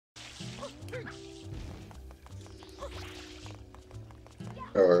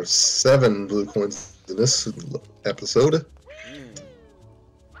There are 7 blue coins in this episode.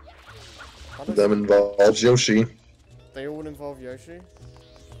 Them involves Yoshi. They all involve Yoshi?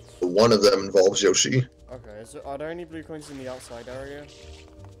 One of them involves Yoshi. Okay, so are there any blue coins in the outside area?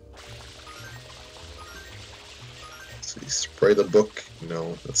 So you spray the book.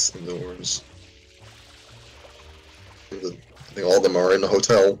 No, that's indoors. I think all of them are in the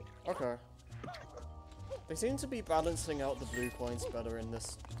hotel. Okay. They seem to be balancing out the blue coins better in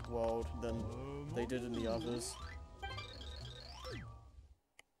this world than they did in the others.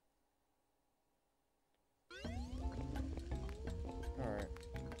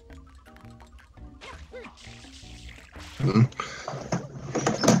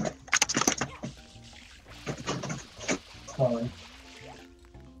 Alright.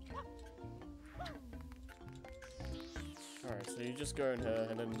 Alright, so you just go in here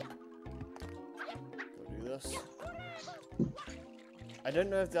and then go do this. I don't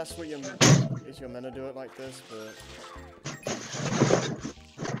know if that's what you're meant to do it like this, but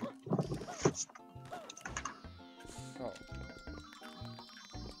oh.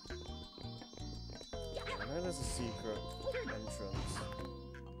 I know there's a secret entrance.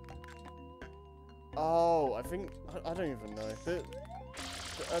 Oh, I think I don't even know.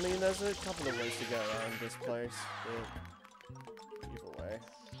 I mean, there's a couple of ways to get around this place, but either way.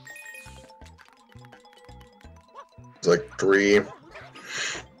 It's like 3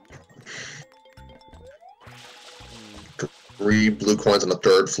 blue coins on the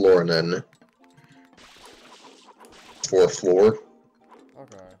 3rd floor and then 4th floor.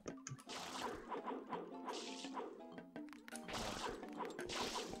 Okay.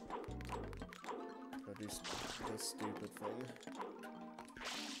 Go do this stupid thing.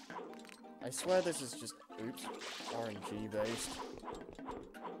 I swear this is just, oops, RNG based.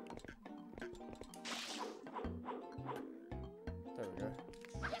 There we go.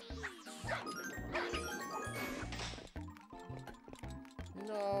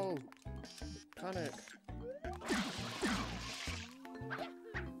 No! Panic!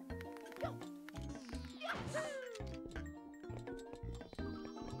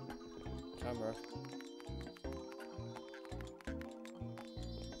 Camera.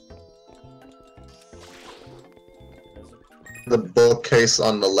 The bookcase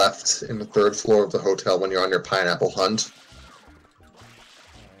on the left in the 3rd floor of the hotel when you're on your pineapple hunt.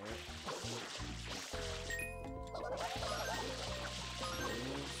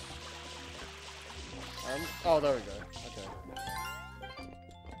 Oh, there we go. Okay.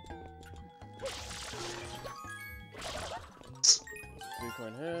 Blue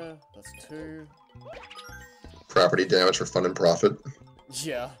coin here. That's 2. Property damage for fun and profit.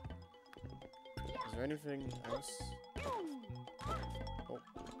 Yeah. Is there anything else? Oh.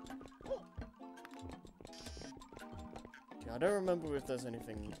 Okay, I don't remember if there's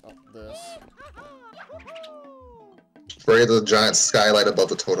anything up this. Spray the giant skylight above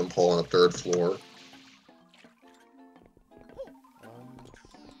the totem pole on the 3rd floor.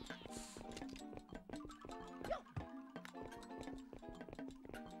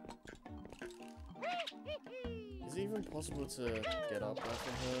 Is it even possible to get up there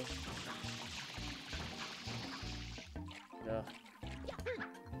from here? Yeah.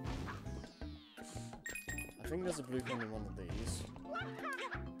 I think there's a blue coin in one of these.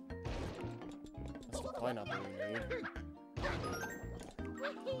 That's the pineapple we need.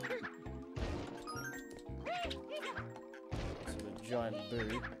 So the giant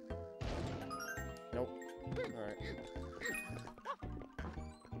boo. Nope. Alright.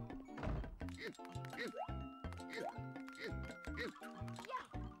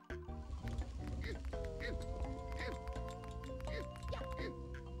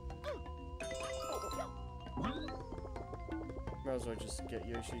 Might as well just get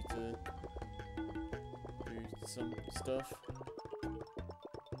Yoshi to do some stuff.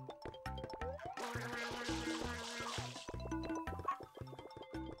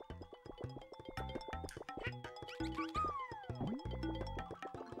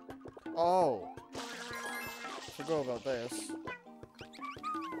 Oh! Forgot about this.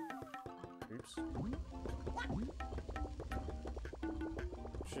 Oops.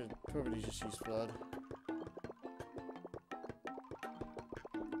 Should probably just use flood.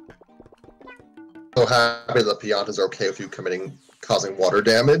 So happy that Pianta's okay with you causing water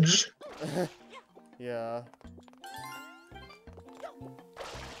damage. Yeah.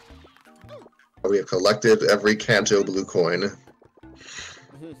 We have collected every Kanto blue coin.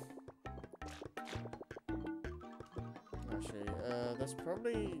 Actually, there's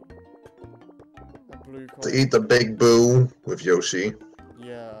probably a blue coin. To eat the big boo with Yoshi.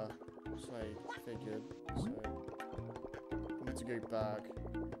 Yeah. So I figured. So I need to go back.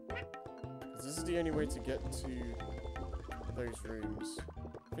 Because this is the only way to get to those rooms.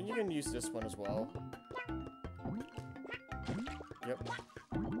 I think you can use this one as well. Yep.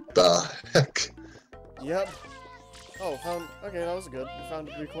 The heck? Yep. Oh, found. Okay, that was good. We found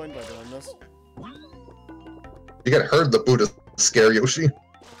a blue coin by doing this. You gotta heard the Buddha scare Yoshi.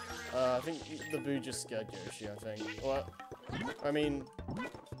 I think the boo just scared Yoshi, I think. What? I mean...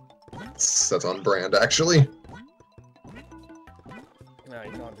 That's on brand, actually. Nah,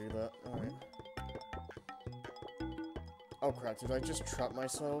 you can't do that. Alright. Oh crap, did I just trap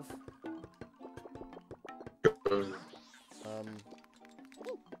myself? Because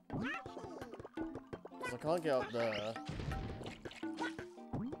I can't get up there.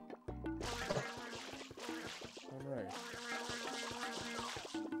 Oh no.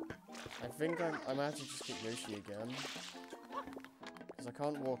 I think I'm gonna have to just get Yoshi again. Because I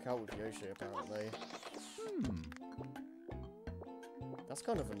can't walk out with Yoshi, apparently. That's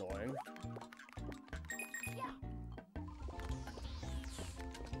kind of annoying.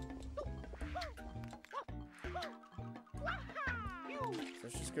 So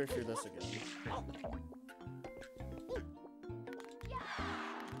let's just go through this again.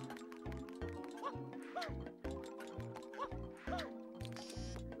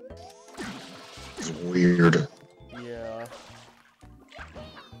 It's weird. Yeah.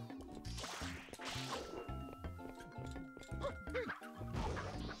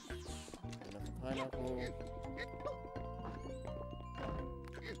 Another pineapple.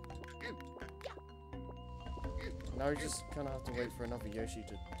 Now we just kind of have to wait for another Yoshi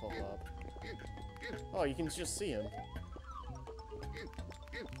to pop up. Oh, you can just see him.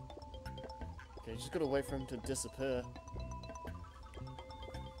 Okay, you just gotta wait for him to disappear.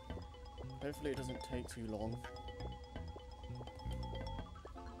 Hopefully it doesn't take too long.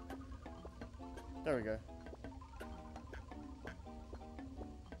 There we go.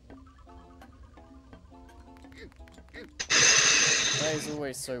 That is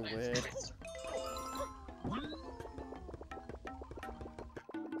always so weird.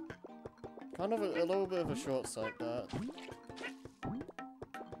 Kind of a little bit of a short sight there.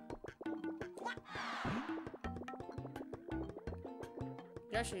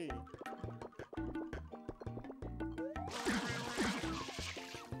 Yoshi! Be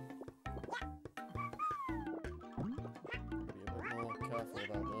a bit more careful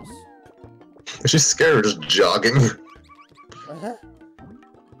about this. She's scared or just jogging.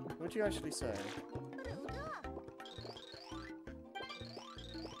 What'd you actually say?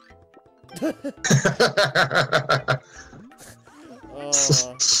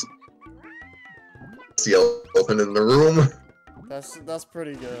 It's the elephant in the room. That's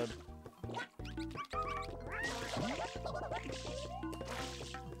pretty good.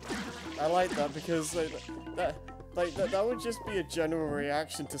 I like that because that would just be a general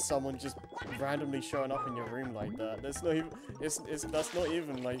reaction to someone just randomly showing up in your room like that. That's not even that's not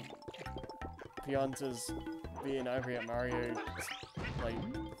even like Pianta's being angry at Mario like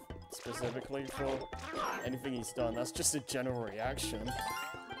specifically for anything he's done. That's just a general reaction.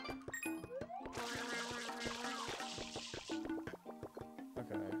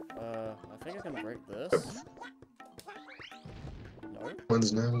 Okay, I think I can break this. No?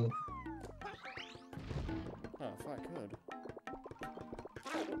 One's now. Oh, if I could.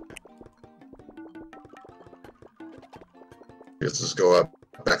 Let's just go up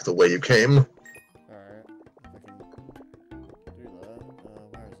back the way you came. Alright, I can do that.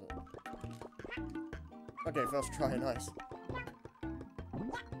 Where is it? Okay, first try, nice.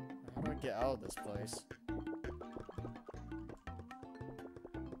 How do I get out of this place?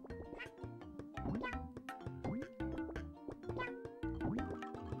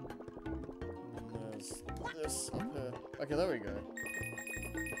 And there's this up here. Okay, there we go.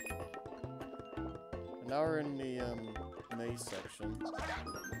 And now we're in the maze section.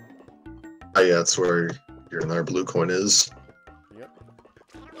 Ah, yeah, that's where your another blue coin is. Yep.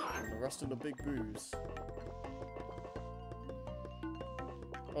 And the rest of the big boos.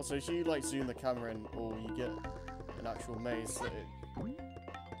 Also, if you like zoom the camera in, or you get an actual maze, it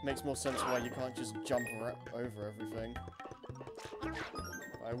makes more sense why you can't just jump over everything.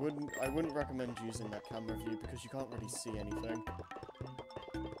 I wouldn't recommend using that camera view because you can't really see anything.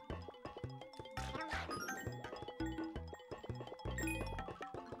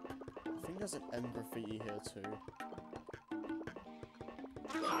 I think there's an M graffiti here too.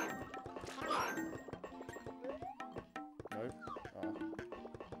 Nope. Oh.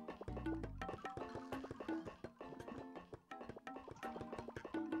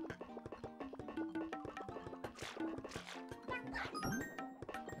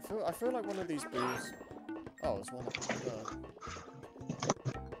 I I feel like one of these blues. Oh, there's one up there.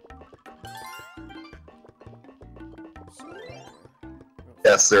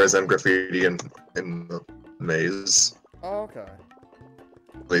 Yes, there is M graffiti in the maze. Oh, okay.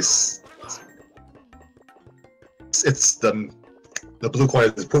 At least it's the blue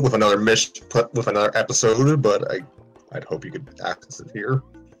coin is put with another put with another episode, but I'd hope you could access it here.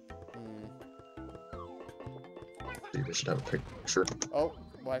 They should have a picture. Oh,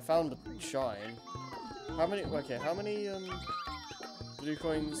 well, I found the shine. How many? Okay, how many blue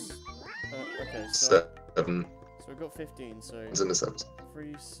coins? Okay, so 7. So we've got 15. So It's in this episode.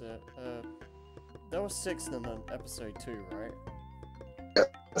 3 set. There was 6 in episode 2, right? Yeah.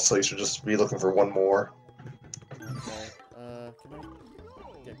 So you should just be looking for one more. Okay. Can I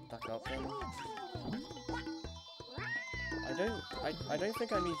get back up then? I don't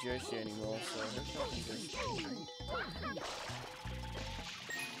think I need Yoshi anymore, so hopefully I can just...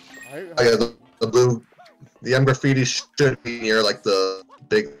 Oh yeah, the blue, the M graffiti should be near like the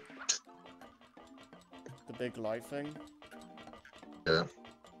big light thing? Yeah.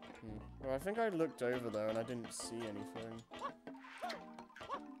 Well, I think I looked over there and I didn't see anything.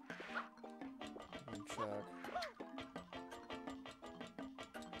 Let me check.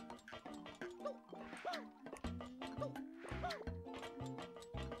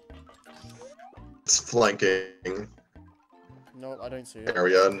 It's flanking Nope, I don't see it.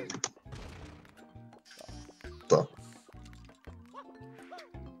 area. So.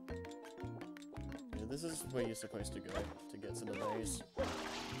 Yeah, this is where you're supposed to go to get to the maze.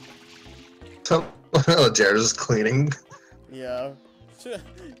 Jared is cleaning. Yeah.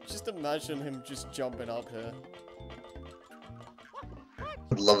 Just imagine him just jumping up here.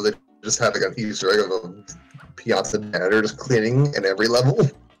 I'd love that just had like an Easter egg of a Piazza janitor just cleaning in every level.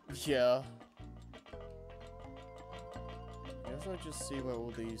 Yeah. I guess I'll just see where all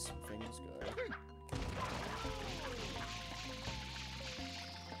these things go.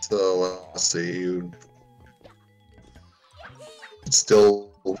 So let's see. Still,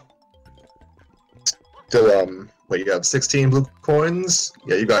 wait, you have 16 blue coins?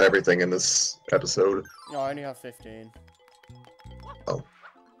 Yeah, you got everything in this episode. No, I only have 15. Oh.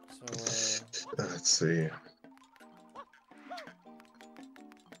 So, let's see.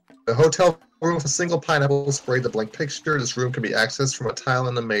 The hotel room with a single pineapple sprayed the blank picture. This room can be accessed from a tile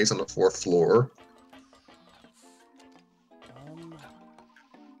in the maze on the 4th floor.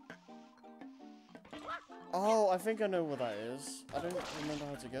 Oh, I think I know what that is. I don't remember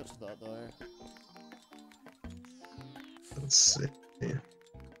how to get to that though. Let's see.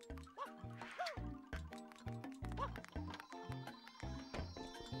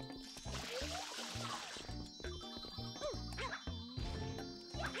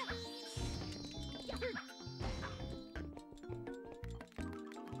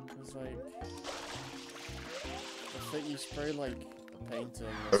 It's like... I think you spray like a painting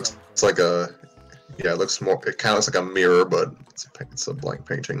or something. It's like a... Yeah, it looks more... It kind of looks like a mirror, but it's a blank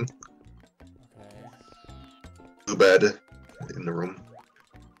painting. Okay. Blue bed in the room.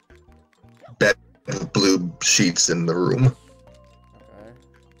 Bed with blue sheets in the room.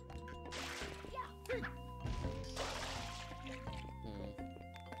 Okay.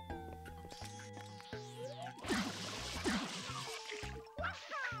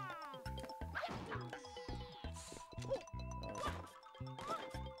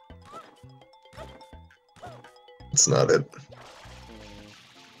 It's not it.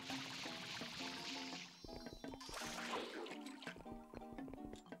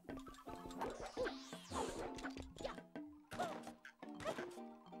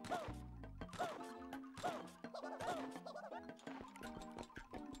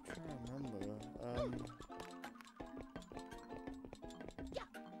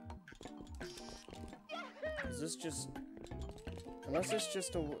 Is this just... Unless it's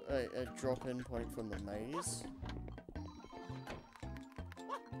just a drop-in point from the maze?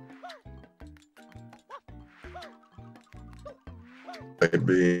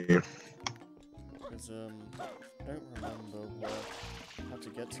 Maybe. Because, I don't remember how to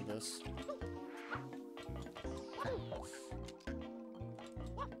get to this.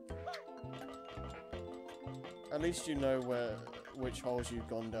 At least you know which holes you've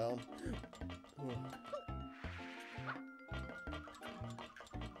gone down.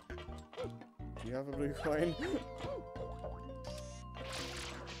 Do you have a blue coin?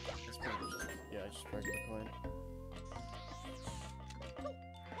 Yeah, just regular coin.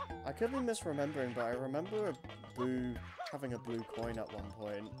 I could be misremembering, but I remember having a blue coin at one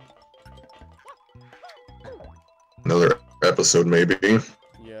point. Another episode, maybe.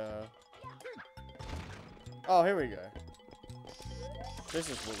 Yeah. Oh, here we go. This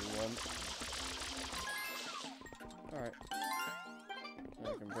is what we want. Alright.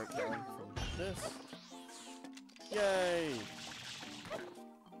 Now we can break down from this. Yay!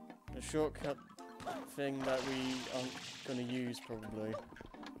 A shortcut thing that we aren't gonna use, probably.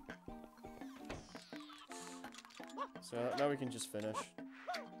 So now we can just finish.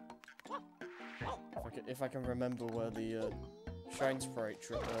 If I can remember where the Shine Sprite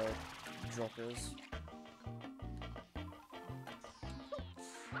drop is.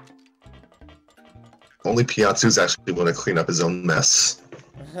 Only Piatsu's actually going to clean up his own mess.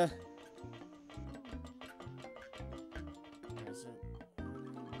 Where is it? I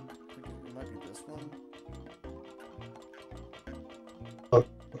think it might be this one. Oh,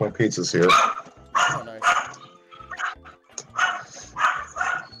 my pizza's here. Oh, nice.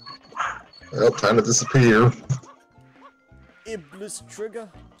 Well, time to disappear. Iblis trigger.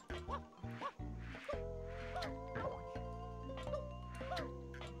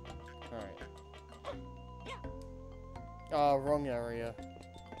 Alright. Oh, wrong area.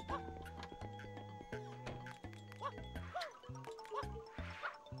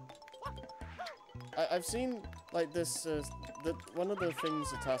 I've seen like this. One of the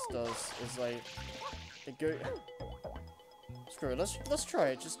things the task does is like it go. Screw it. Let's try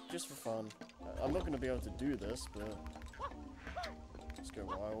it just for fun. I'm not gonna be able to do this, but let's go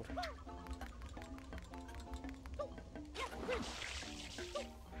wild.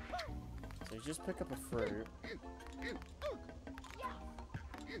 So you just pick up a fruit.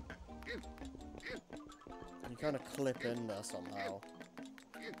 And you kind of clip in there somehow.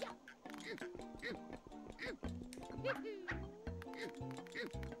 Yeah,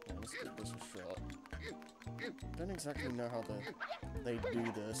 let's give this a shot. I don't exactly know how they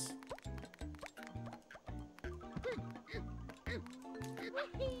do this.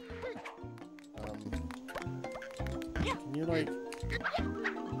 Can you like...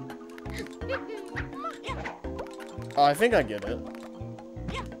 Oh, I think I get it.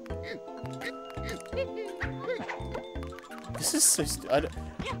 This is so stupid.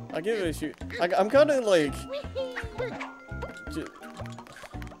 I give it a shoot. I'm kind of like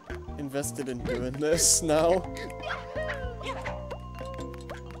invested in doing this now.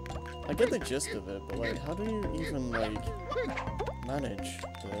 I get the gist of it, but like, how do you even like manage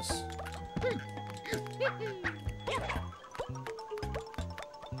this?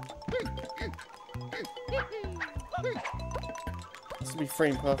 This will be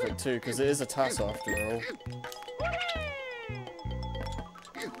frame perfect too, because it is a task after all.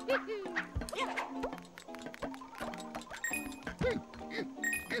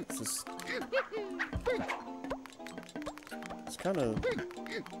 It's kind of...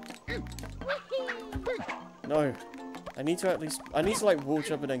 No. I need to like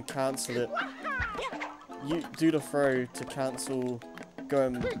walk up and then cancel it. You do the throw to cancel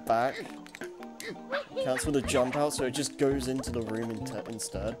going back. Cancel the jump out so it just goes into the room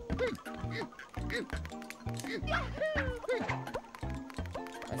instead.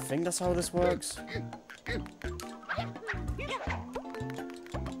 I think that's how this works.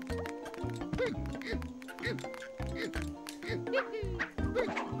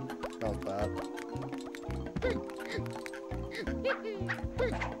 That was bad.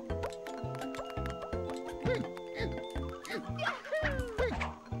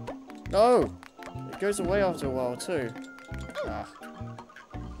 No! It goes away after a while too. Ah.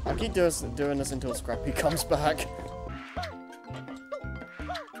 I'll keep doing this until Scrappy comes back.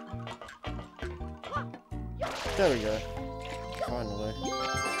 There we go. Finally.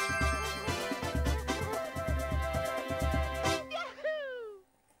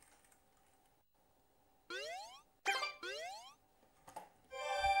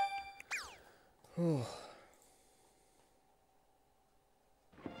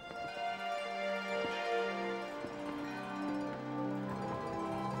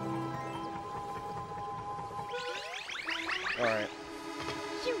 Alright.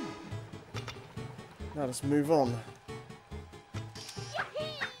 Now let's move on.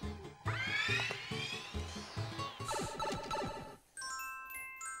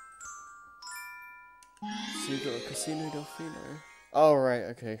 So you got a Casino Delfino. Oh, right,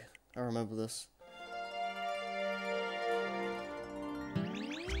 okay. I remember this.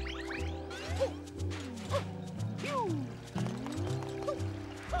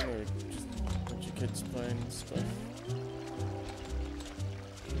 Oh, just a bunch of kids playing stuff.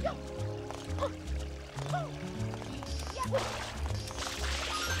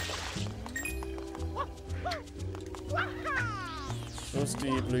 What's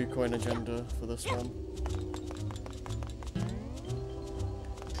the blue coin agenda for this one?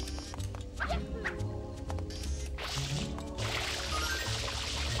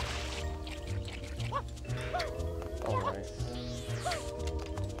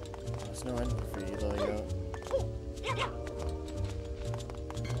 no empathy though yet.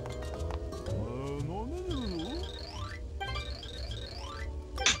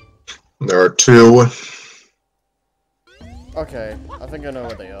 There are 2. Okay, I think I know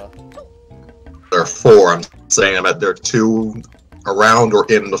what they are. There are 4. I'm saying that there are 2 around or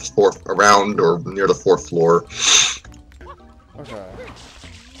in the 4th, around or near the 4th floor. Okay.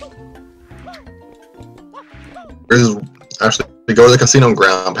 There's actually, you go to the casino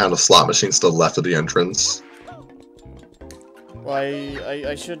ground, pound the slot machines to the left of the entrance. Well,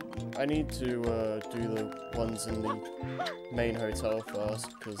 I need to do the ones in the main hotel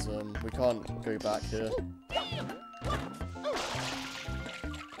first, because we can't go back here.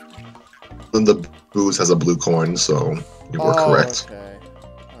 Then the booze has a blue coin, so you were correct. Okay.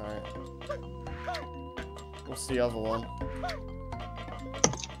 Alright. What's the other one?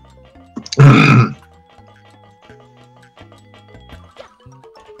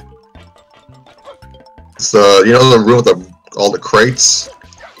 It's you know the room with all the crates?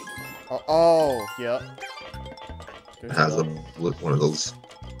 Oh, yeah. It has one of those.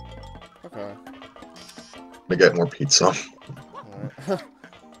 Okay. Let me get more pizza. Alright.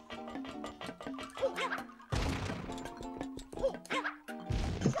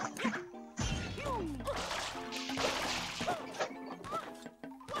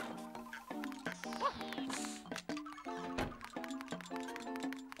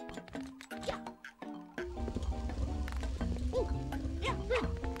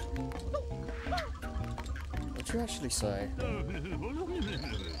 What'd you actually say?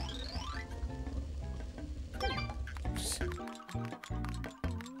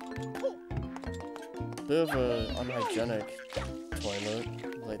 Bit of a unhygienic toilet,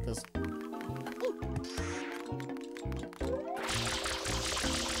 like this.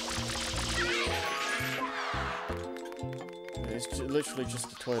 It's literally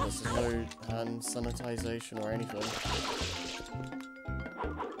just a toilet, there's no hand sanitization or anything.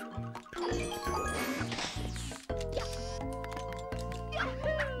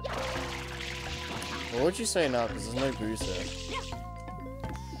 What would you say now, because there's no booze here?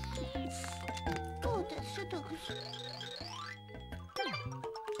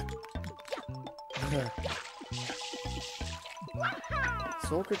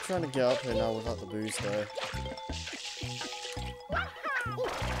 It's awkward trying to get up here now without the booze though.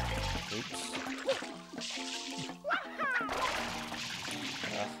 Oops.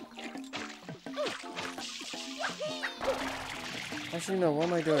 Actually no, what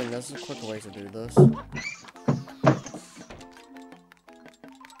am I doing? There's a quicker way to do this.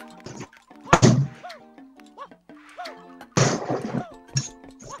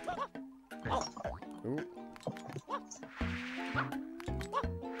 Ooh.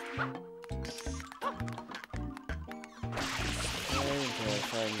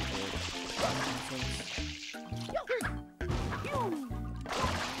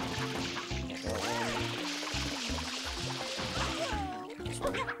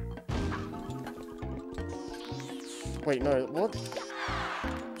 Wait, no, what?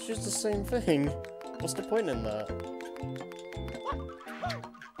 It's just the same thing. What's the point in that?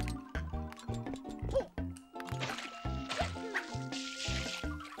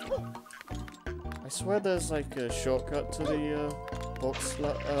 I swear there's like a shortcut to the box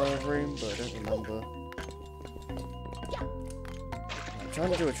room, but I don't remember. I'm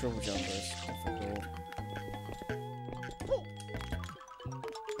trying to do a triple jump, but it's difficult.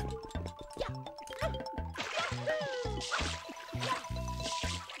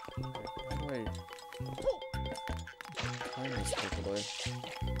 Wait. Camera's quicker though.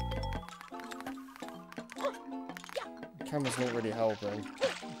 Camera's not really helping.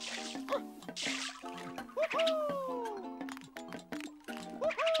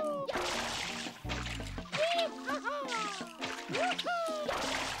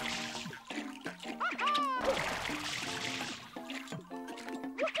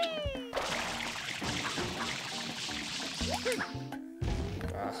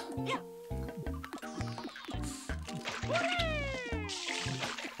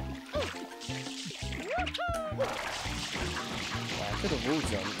 I could have wall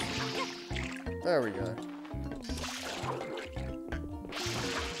jumped. There we go.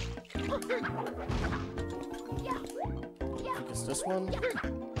 I think it's this one.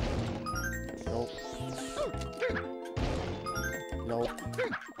 Nope. Nope.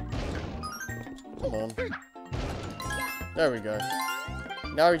 Come on. There we go.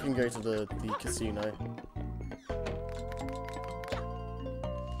 Now we can go to the casino.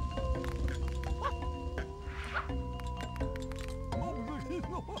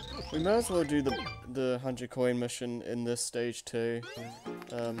 We might as well do the 100 coin mission in this stage too.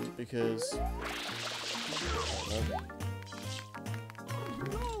 Because...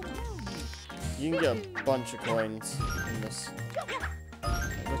 You can get a bunch of coins in this.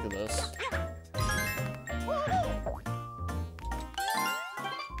 Look at this.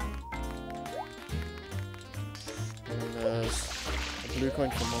 And there's a blue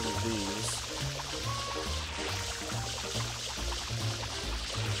coin from one of these.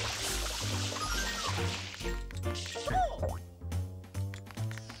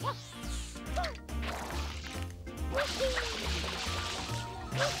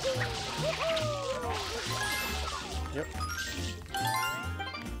 Yep.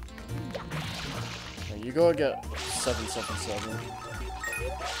 Now you gotta get 777.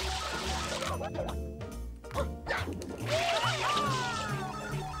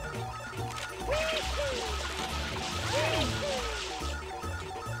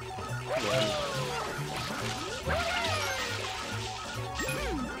 Yeah.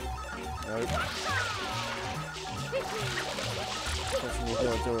 Nope. Unfortunately, you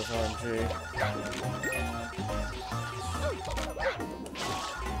gotta do with RNG.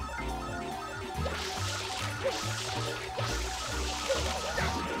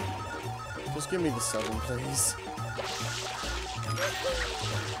 Just give me the 7, please.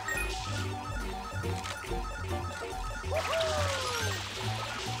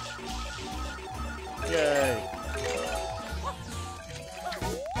 Yay!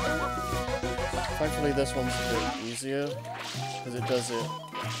 Thankfully this one's a bit easier, because it does it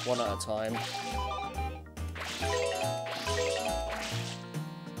one at a time.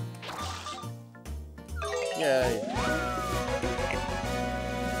 Yay!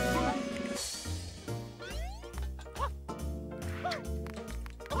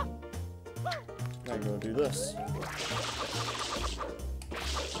 Now I'm gonna do this.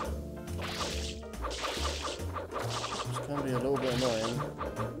 Which can be a little bit annoying.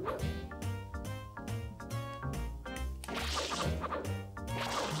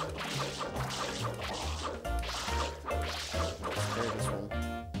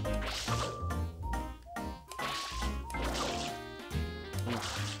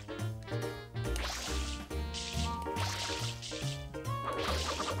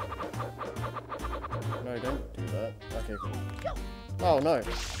 No, don't do that. Okay, cool. Oh, no. Oops.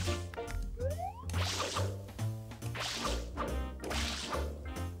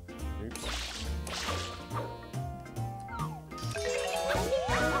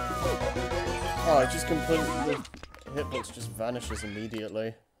 Oh, it just completely... The hitbox just vanishes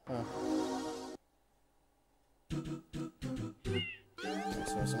immediately. Huh. Okay,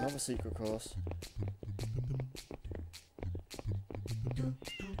 so it's another secret course.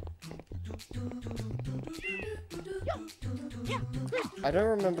 I don't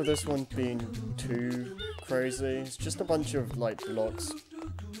remember this one being too crazy. It's just a bunch of like blocks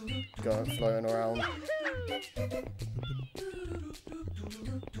floating around.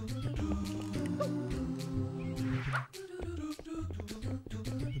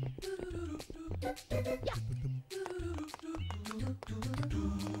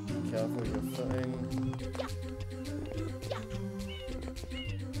 Careful your footing.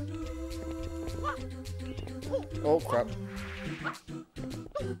 Oh crap.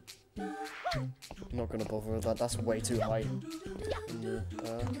 I'm not gonna bother with that, that's way too high.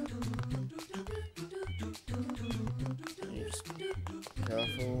 Just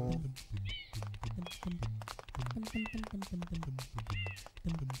careful.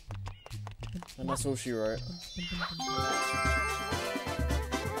 And that's all she wrote.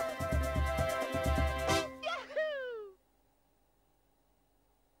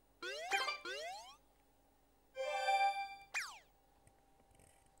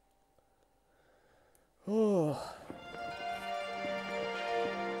 Oh.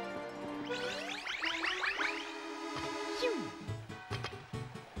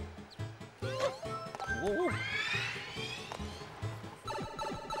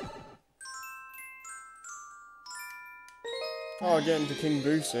 Oh, I'll get into King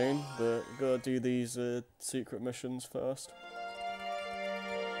Boo soon, but gotta do these secret missions first.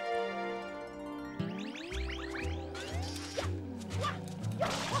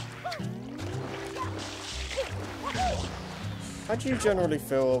 How do you generally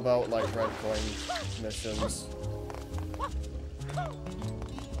feel about like red coin missions?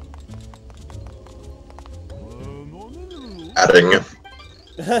 Adding.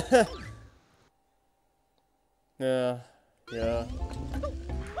 Yeah.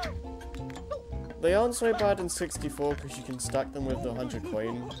 They aren't so bad in 64 because you can stack them with the 100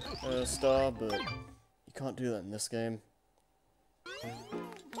 coin star, but you can't do that in this game.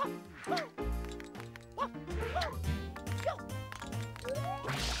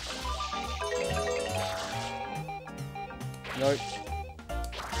 Nope.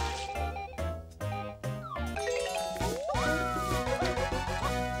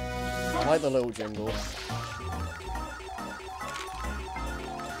 I like the little jingle.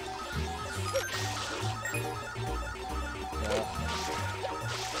 Yeah.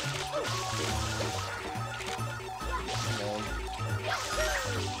 Come on.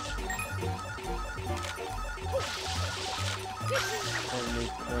 Don't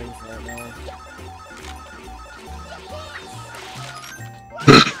need coins right now.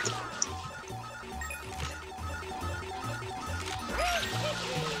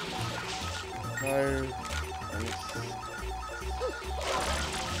 No.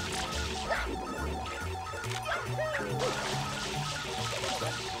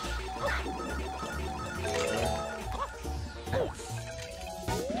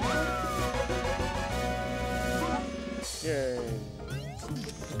 Yay.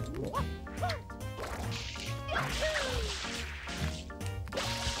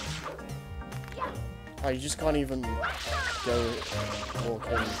 Oh, you just can't even go walk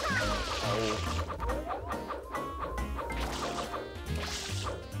in at all.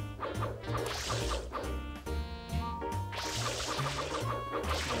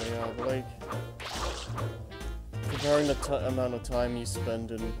 Oh, yeah, but like, comparing the amount of time you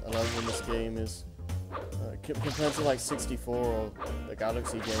spend in leveling this game is, compared to like 64 or the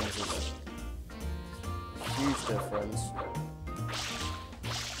Galaxy games, is a huge difference.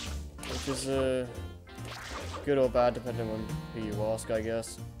 Which is good or bad depending on who you ask, I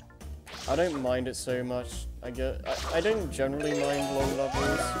guess. I don't mind it so much. I don't generally mind long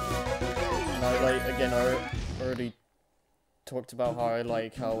levels. And I already talked about how I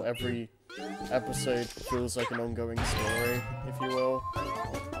like how every episode feels like an ongoing story, if you will.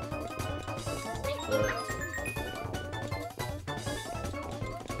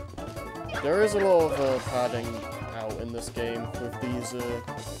 But there is a lot of padding out in this game with these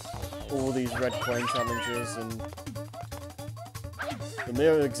all these red coin challenges, and the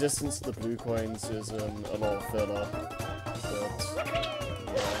mere existence of the blue coins is a lot of filler. But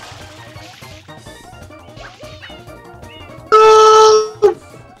yeah.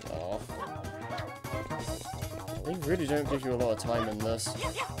 They really don't give you a lot of time in this.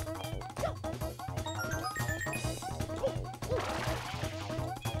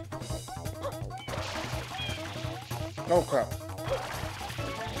 Oh crap.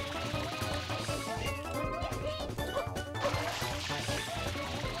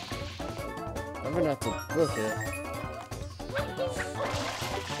 I'm gonna have to book it.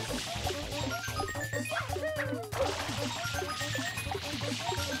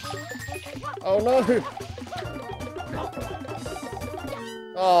 Oh no!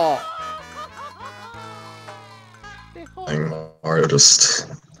 Oh! Mario just...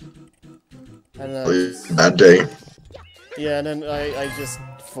 And then bad day. yeah, and then I just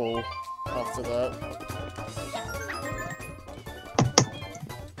fall after that.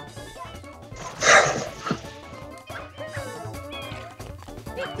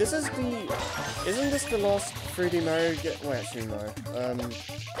 This is the... Isn't this the last 3D Mario game? Wait, actually no.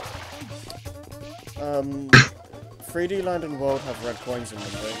 3D Land and World have red coins in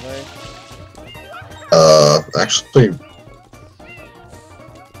them, don't they? Actually...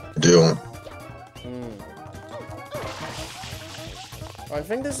 I do. I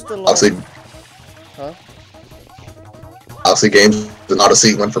think this is the last... Obviously... Huh? Obviously Games did not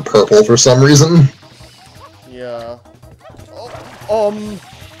see went for purple for some reason. Yeah. Oh,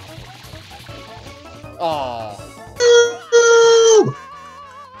 ah.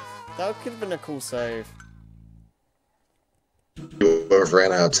 That could have been a cool save. You would have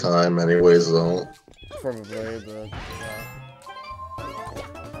ran out of time anyways, though. Probably, but yeah.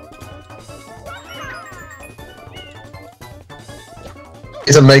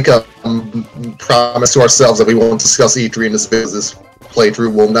 It's to make a promise to ourselves that we won't discuss E3 in this business.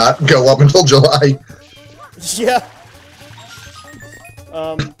 Playthrough will not go up until July. Yeah.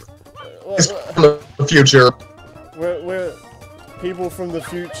 It's from the future. We're people from the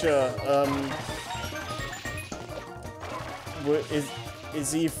future.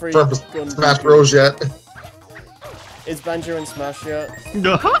 Is E3 For Smash Bros. Yet? Is Banjo and Smash yet?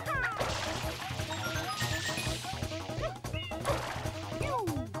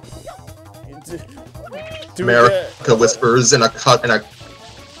 America whispers in a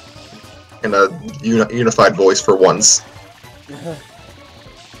unified voice for once.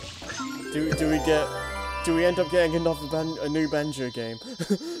 Do we end up getting a new Banjo game?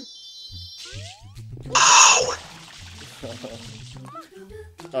 Wow.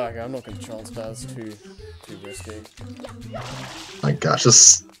 Okay, I'm not gonna chance that. It's too risky. My gosh,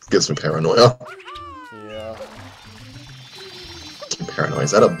 this gives me paranoia. Yeah. paranoid.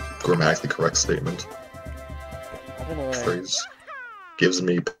 Is that a grammatically correct statement? I don't know. Phrase gives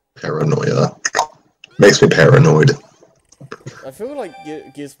me paranoia. Makes me paranoid. I feel like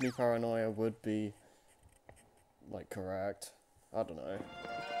gives me paranoia would be like correct. I don't know.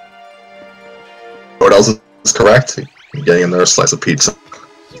 What else is correct? I'm getting another slice of pizza.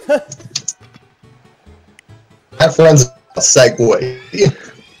 That friend's a segue.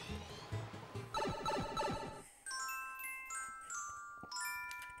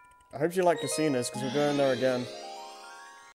 I hope you like casinos, because we're going there again.